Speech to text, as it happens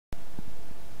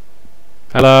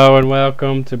Hello and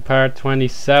welcome to part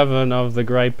 27 of the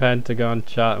Great Pentagon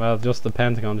chat. Well, just the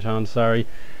Pentagon channel, sorry.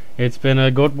 It's been a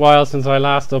good while since I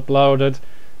last uploaded.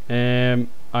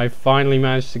 I finally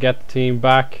managed to get the team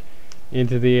back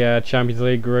into the Champions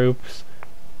League groups.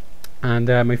 And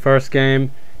my first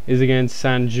game is against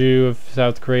Sangju of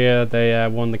South Korea. They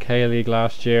won the K-League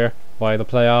last year by the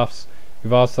playoffs.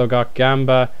 We've also got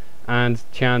Gamba and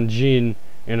Tianjin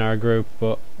in our group,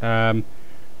 but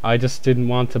I just didn't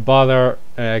want to bother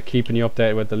keeping you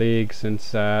updated with the league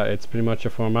since it's pretty much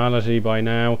a formality by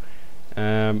now.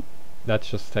 Let's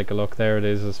just take a look. There it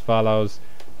is as follows.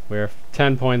 We're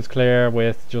 10 points clear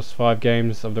with just 5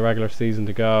 games of the regular season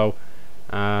to go,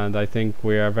 and I think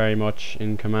we are very much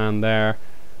in command there.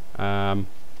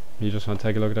 You just want to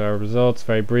take a look at our results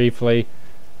very briefly.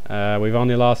 We've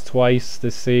only lost twice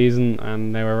this season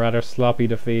and they were rather sloppy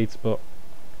defeats, but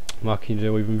what can you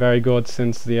do? We've been very good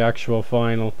since the actual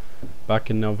final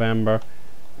back in November.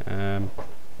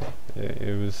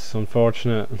 It was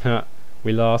unfortunate that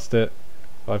we lost it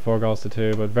by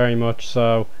 4-2, but very much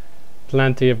so.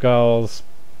 Plenty of goals,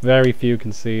 very few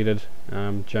conceded.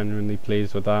 I'm genuinely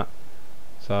pleased with that.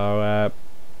 So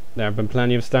there have been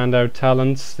plenty of standout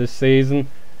talents this season,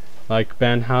 like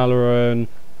Ben Halloran,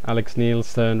 Alex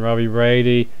Nielsen, Robbie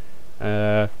Brady,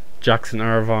 Jackson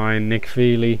Irvine, Nick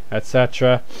Feely,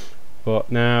 etc.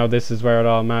 But now this is where it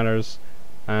all matters,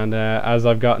 and as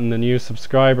I've gotten the new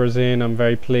subscribers in, I'm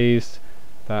very pleased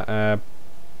that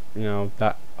you know,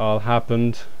 that all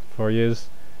happened for yous.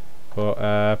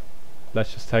 But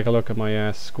let's just take a look at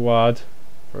my squad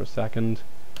for a second.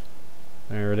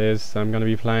 There it is. I'm going to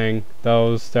be playing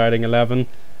those starting 11.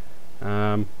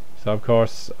 So of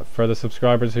course, for the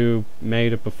subscribers who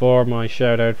made it before my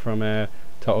shout out from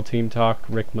Total Team Talk,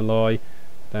 Rick Malloy,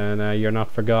 then you're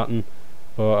not forgotten.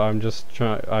 But I'm just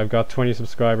trying. I've got 20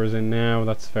 subscribers in now.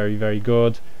 That's very, very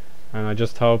good, and I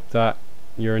just hope that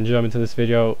your enjoyment of this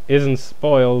video isn't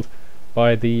spoiled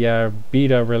by the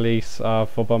beta release of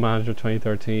Football Manager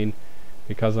 2013,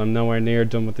 because I'm nowhere near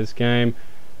done with this game.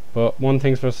 But one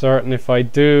thing's for certain: if I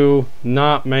do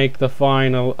not make the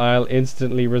final, I'll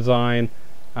instantly resign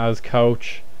as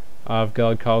coach of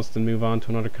Gold Coast and move on to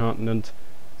another continent,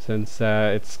 since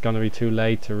it's gonna be too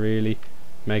late to really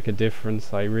make a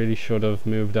difference. I really should have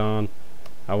moved on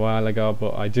a while ago,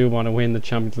 but I do want to win the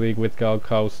Champions League with Gold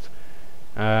Coast.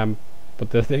 But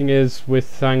the thing is,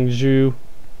 with Sangju,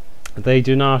 they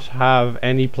do not have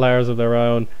any players of their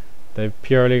own. They've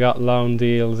purely got loan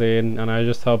deals in, and I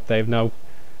just hope they've no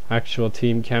actual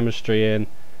team chemistry in.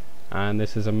 And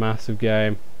this is a massive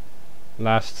game.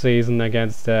 Last season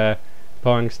against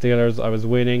Pong Steelers, I was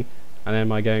winning, and then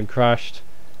my game crashed.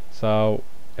 So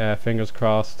fingers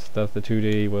crossed that the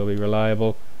 2D will be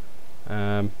reliable.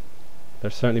 There's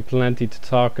certainly plenty to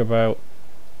talk about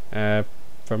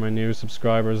for my new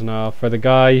subscribers now. For the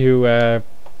guy who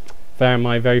found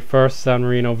my very first San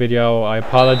Marino video, I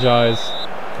apologize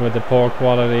for the poor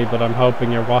quality, but I'm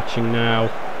hoping you're watching now,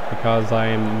 because I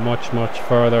am much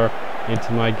further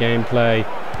into my gameplay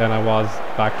than I was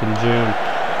back in June.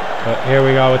 But here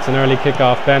we go. It's an early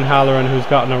kickoff. Ben Halloran, who's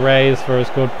gotten a raise for his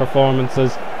good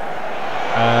performances,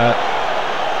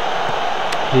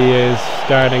 he is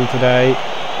starting today.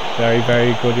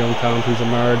 Very good young talent who's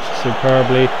emerged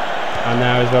superbly. And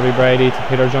now is Robbie Brady to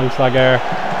Peter Jungslager.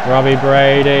 Robbie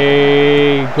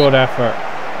Brady, good effort.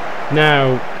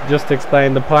 Now, just to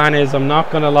explain, the plan is I'm not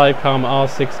going to livecom all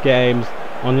 6 games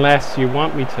unless you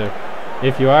want me to.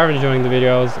 If you are enjoying the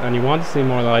videos and you want to see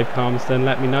more livecoms, then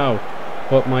let me know.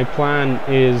 But my plan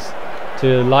is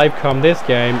to livecom this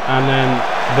game, and then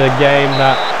the game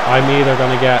that I'm either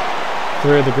going to get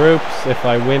through the groups if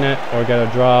I win it or get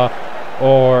a draw,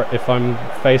 or if I'm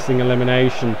facing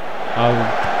elimination,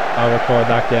 I'll record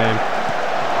that game.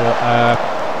 But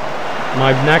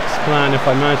my next plan, if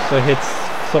I manage to hit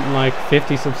something like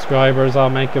 50 subscribers, I'll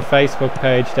make a Facebook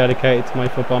page dedicated to my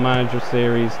Football Manager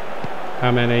series.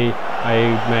 How many I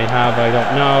may have, I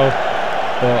don't know,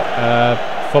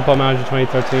 but Football Manager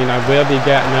 2013, I will be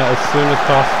getting it as soon as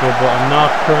possible, but I'm not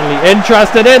currently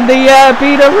interested in the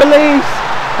beta release,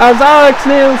 as Alex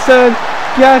Nielsen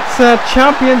gets a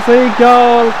Champions League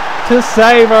goal to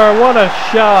savour. What a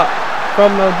shot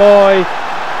from the boy,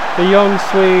 the young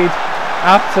Swede.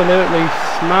 Absolutely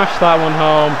smashed that one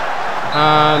home,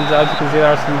 and as you can see,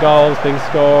 there are some goals being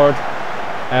scored.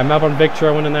 Melbourne Victory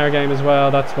are winning their game as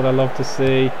well. That's what I love to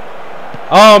see.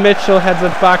 Oh, Mitchell heads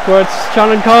it backwards.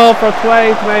 Shannon Cole for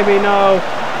Thwaite, maybe no.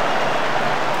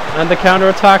 And the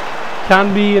counter-attack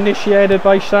can be initiated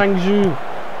by Sangju.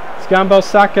 Scambo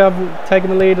Saka taking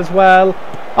the lead as well.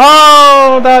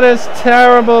 Oh, that is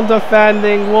terrible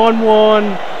defending.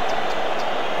 1-1.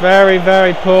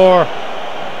 Very poor.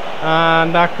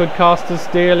 and that could cost us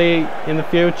dearly in the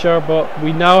future, but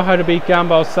we know how to beat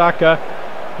Gambo Saka.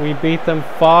 We beat them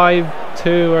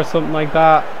 5-2 or something like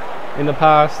that in the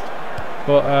past,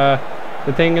 but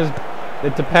the thing is,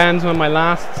 it depends when my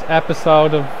last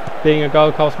episode of being a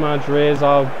Gold Coast manager is.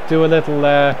 I'll do a little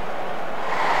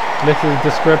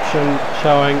description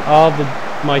showing all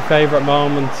my favourite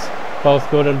moments, both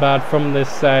good and bad, from this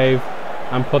save,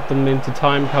 and put them into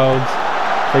time codes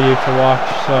for you to watch.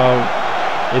 So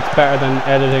it's better than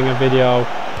editing a video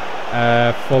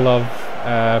full of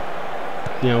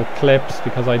clips,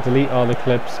 because I delete all the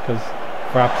clips because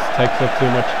perhaps takes up too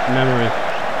much memory.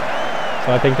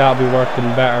 So I think that'll be working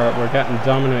better. We're getting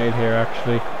dominated here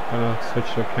actually. Gonna switch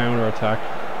to a counter attack.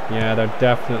 Yeah, they're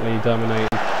definitely dominating.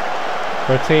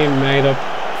 For a team made up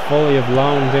fully of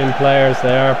loaned in players,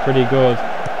 they are pretty good.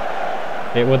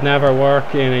 It would never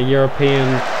work in a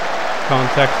European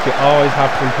context. You always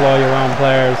have to employ your own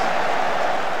players.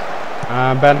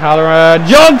 And Ben Halloran,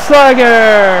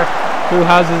 Jungslager, who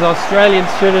has his Australian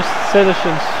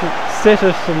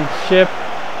citizenship.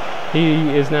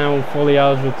 He is now fully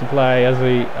eligible to play as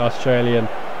an Australian.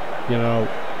 You know,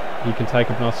 he can take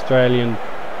up an Australian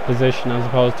position as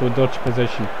opposed to a Dutch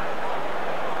position.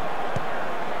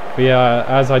 But yeah,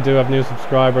 as I do have new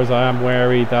subscribers, I am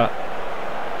wary that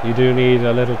you do need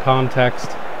a little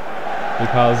context,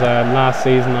 because last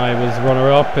season I was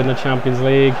runner-up in the Champions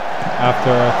League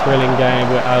after a thrilling game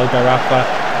with Al Garafa,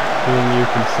 whom you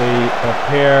can see up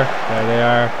here. There they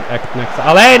are, next to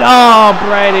Alain. Oh,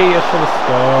 Brady, you should have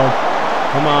scored.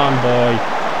 Come on, boy,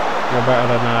 you're better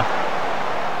than that.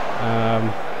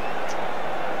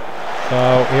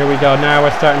 So here we go. Now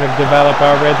we're starting to develop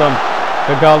our rhythm.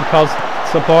 The Gold Coast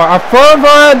support are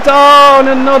further down.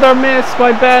 Another miss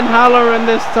by Ben Halloran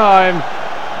this time.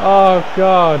 Oh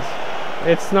God,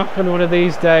 it's not going to be one of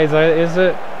these days, is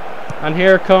it? And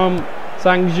here come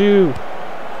Sangju.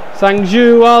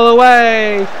 Sangju all the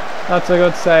way. That's a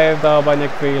good save though by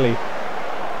Nick Feely.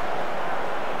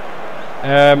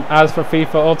 As for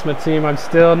FIFA Ultimate Team, I'm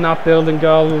still not building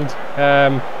gold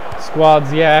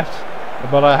squads yet,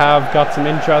 but I have got some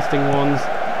interesting ones,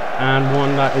 and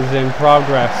one that is in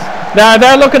progress. Now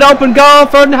they're looking open goal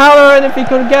for Halloran if he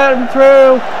could get him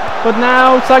through, but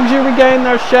now Sangju regain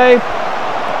their shape,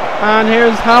 and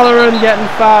here's Halloran getting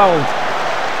fouled.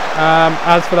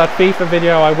 As for that FIFA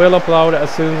video, I will upload it as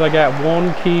soon as I get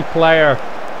one key player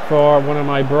for one of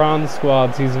my bronze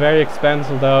squads. He's very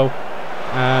expensive though.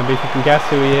 If you can guess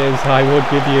who he is, I would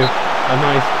give you a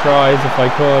nice prize if I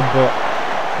could, but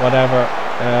whatever.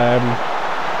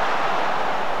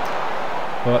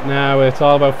 But now it's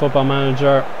all about Football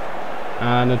Manager,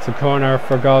 and it's a corner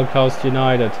for Gold Coast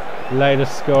United.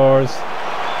 Latest scores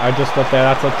are just up there.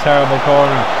 That's a terrible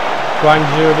corner.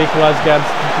 Guangzhou have equalised against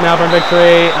Melbourne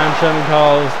victory, and Shannon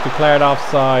Cole's declared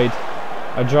offside.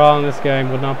 A draw in this game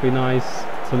would not be nice.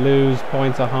 To lose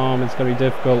points at home, it's going to be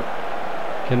difficult.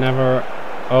 Can never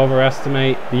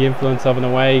overestimate the influence of an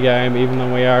away game, even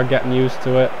though we are getting used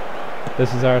to it.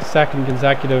 This is our second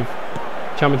consecutive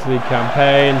Champions League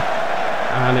campaign,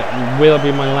 and it will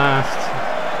be my last.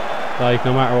 Like,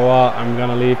 no matter what, I'm going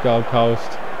to leave Gold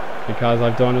Coast, because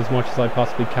I've done as much as I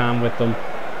possibly can with them.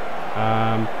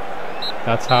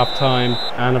 That's half time,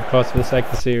 and of course for the sake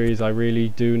of the series I really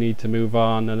do need to move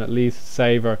on and at least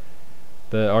savour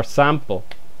or sample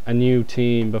a new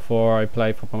team before I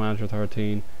play Football Manager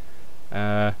 13,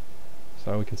 so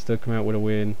we can still come out with a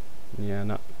win. Yeah,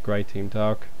 not great team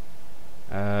talk.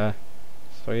 So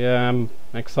yeah, I'm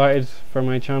excited for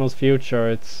my channel's future.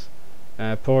 It's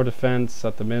poor defence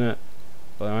at the minute,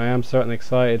 but I am certainly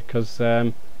excited because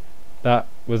that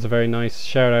was a very nice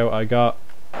shout out I got.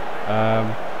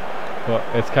 But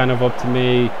it's kind of up to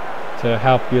me to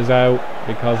help you out,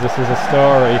 because this is a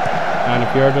story, and if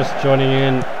you're just joining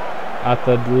in at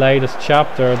the latest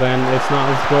chapter, then it's not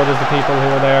as good as the people who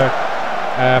are there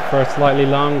for slightly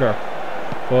longer.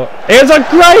 But it's a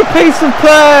great piece of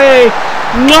play.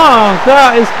 No,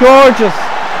 that is gorgeous,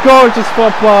 gorgeous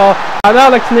football. And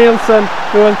Alex Nielsen,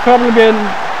 who has probably been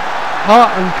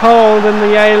hot and cold in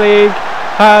the A-League,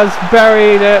 has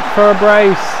buried it for a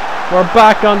brace. We're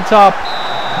back on top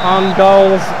on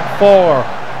goals 4.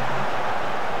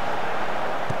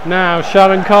 Now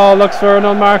Shannon Cole looks for an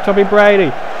unmarked Toby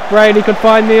Brady. Brady could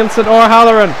find Nielsen or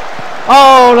Halloran.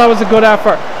 Oh, that was a good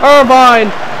effort. Irvine,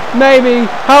 maybe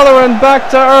Halloran, back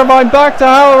to Irvine, back to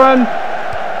Halloran,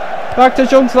 back to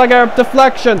Jungslager,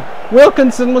 deflection.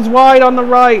 Wilkinson was wide on the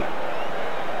right,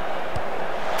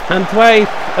 and Thwaite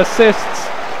assists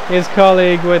his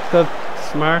colleague with the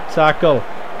smart tackle.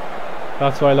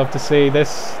 That's what I love to see.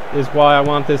 This is why I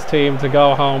want this team to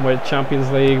go home with Champions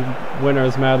League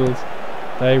winners' medals.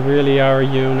 They really are a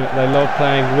unit. They love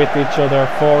playing with each other,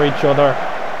 for each other,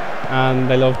 and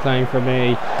they love playing for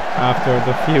me after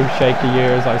the few shaky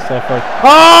years I suffered.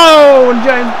 Oh,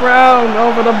 James Brown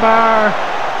over the bar.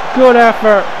 Good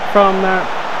effort from that,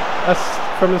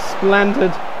 from a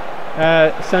splendid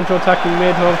central attacking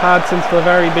mid who I've had since the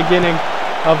very beginning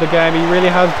of the game. He really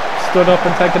has stood up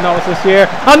and taken notice this year.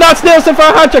 And that's Nielsen for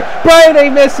a hat-trick. Brady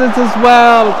misses as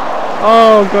well.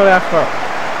 Oh, good effort.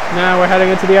 Now we're heading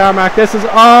into the Armac. This is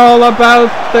all about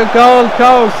the Gold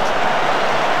Coast.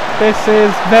 This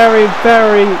is very,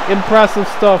 very impressive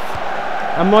stuff.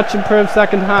 A much improved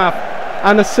second half.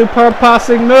 And a superb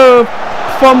passing move.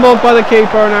 Fumbled by the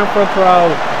keeper, now for a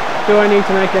throw. Do I need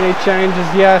to make any changes?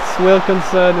 Yes,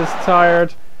 Wilkinson is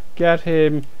tired. Get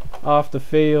him off the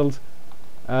field.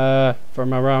 For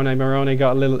Moroni. Moroni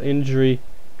got a little injury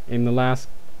in the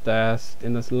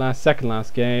second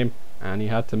last game, and he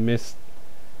had to miss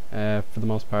for the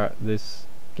most part this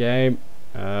game.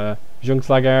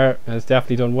 Jungslager has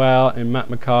definitely done well in Matt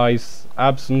Mackay's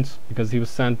absence because he was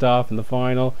sent off in the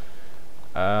final.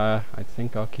 I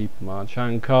think I'll keep him on.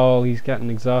 Shan Cole, he's getting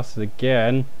exhausted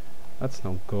again. That's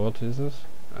no good, is it?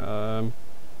 I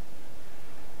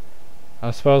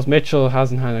suppose Mitchell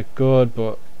hasn't had it good,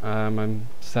 but I'm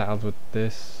settled with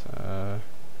this.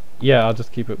 Yeah, I'll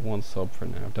just keep it one sub for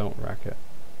now. Don't wreck it.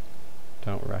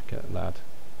 Don't wreck it, lad.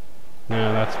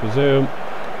 Now let's resume.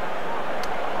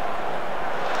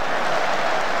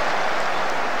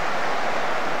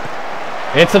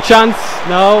 It's a chance.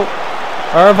 No.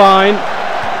 Irvine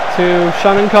to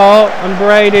Shannon Cole and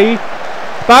Brady.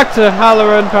 Back to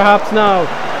Halloran, perhaps. No.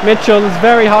 Mitchell is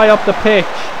very high up the pitch.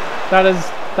 That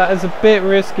is a bit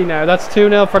risky now. That's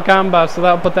 2-0 for Gamba, so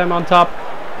that'll put them on top.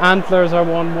 Antlers are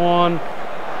 1-1.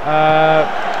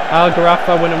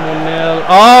 Algarafa winning 1-0.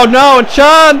 Oh no, a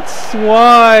chance!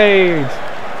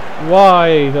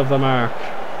 Wide of the mark.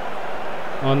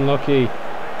 Unlucky.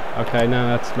 Okay,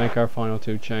 now let's make our final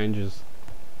two changes.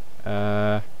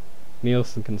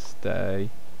 Nielsen can stay.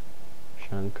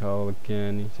 Shankol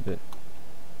again, he's a bit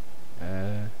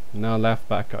no, left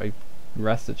back. I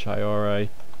rested Chiore.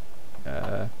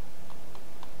 I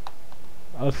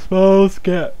suppose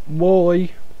get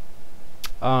Woolley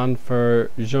on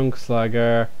for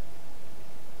Jungslager.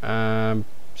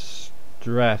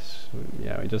 Stress.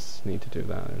 Yeah, we just need to do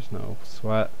that. There's no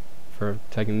sweat for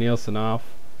taking Nielsen off.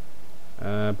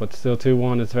 But still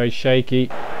 2-1. It's very shaky.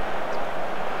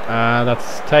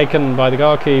 That's taken by the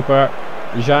goalkeeper.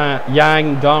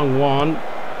 Yang Dong-won.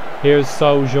 Here's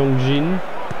So Jung-jin.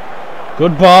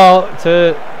 Good ball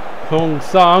to Hung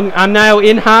Song, and now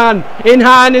Inhan.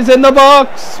 Inhan is in the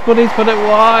box, but he's put it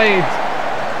wide.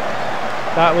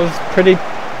 That was pretty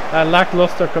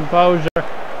lackluster composure,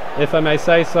 if I may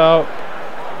say so.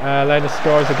 Latest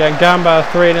scores again. Gamba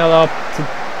 3-0 up to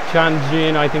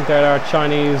Tianjin. I think they're our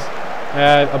Chinese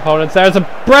opponents. There's a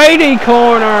Brady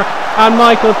corner, and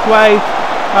Michael Thwaite,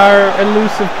 our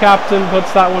elusive captain,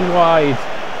 puts that one wide.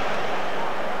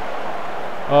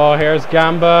 Oh, here's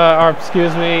Gamba, or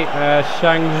excuse me,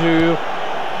 Sangju,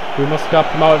 who must have got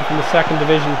promoted from the second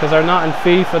division because they're not in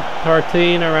FIFA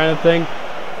 13 or anything,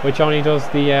 which only does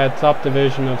the top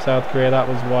division of South Korea. That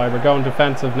was why. We're going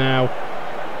defensive now.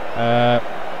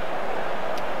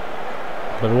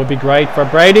 But it would be great for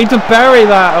Brady to bury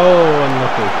that. Oh,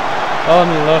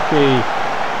 unlucky.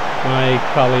 My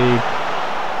colleague,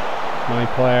 my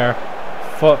player.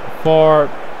 4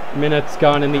 minutes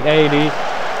gone in the 80.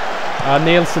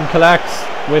 Nielsen collects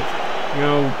with,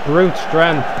 brute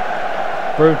strength.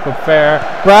 Brute but fair.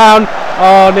 Brown.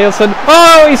 Oh, Nielsen.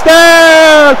 Oh, he's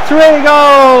there! 3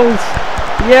 goals!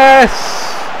 Yes!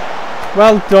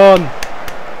 Well done.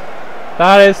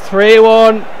 That is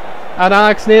 3-1. And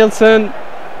Alex Nielsen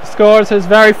scores his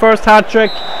very first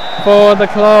hat-trick for the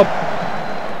club.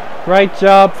 Great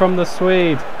job from the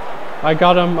Swede. I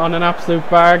got him on an absolute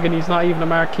bargain. He's not even a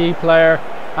marquee player.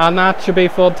 And that should be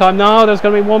full time. No, there's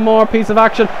going to be one more piece of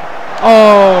action.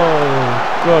 Oh,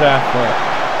 good effort.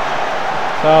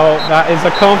 So that is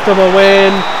a comfortable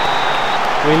win.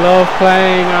 We love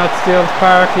playing at Steeles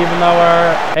Park, even though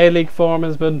our A-League form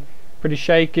has been pretty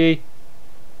shaky.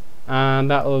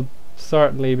 And that will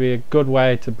certainly be a good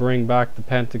way to bring back the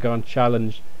Pentagon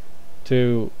challenge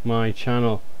to my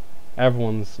channel.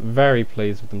 Everyone's very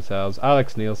pleased with themselves.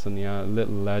 Alex Nielsen, yeah, a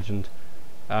little legend.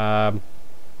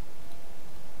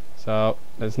 So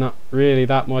there's not really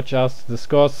that much else to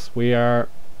discuss. We are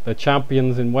the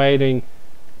champions in waiting.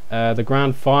 The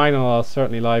grand final, I'll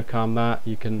certainly livecom that.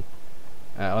 You can,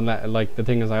 like, the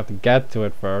thing is I have to get to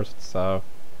it first. So,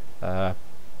 but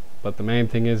the main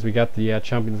thing is we get the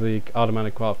Champions League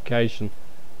automatic qualification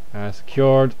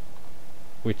secured.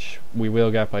 which we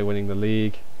will get by winning the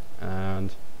league,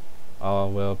 and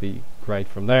all will be great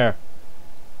from there.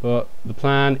 But the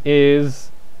plan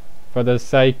is, for the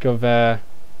sake of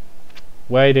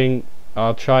waiting,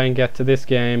 I'll try and get to this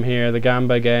game here, the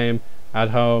Gamba game at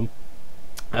home,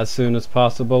 as soon as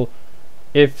possible.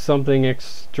 If something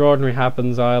extraordinary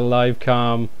happens, I'll live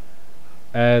com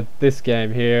this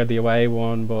game here, the away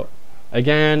one. But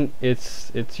again,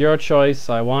 it's your choice.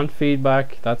 I want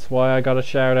feedback. That's why I got a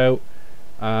shout out.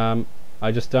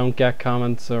 I just don't get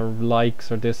comments or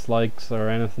likes or dislikes or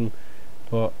anything.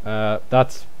 But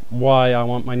that's why I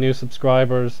want my new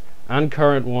subscribers and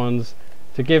current ones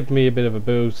to give me a bit of a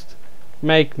boost,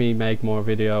 make me make more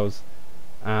videos,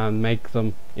 and make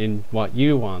them in what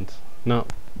you want,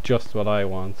 not just what I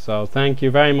want. So thank you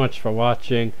very much for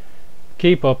watching.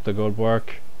 Keep up the good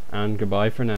work, and goodbye for now.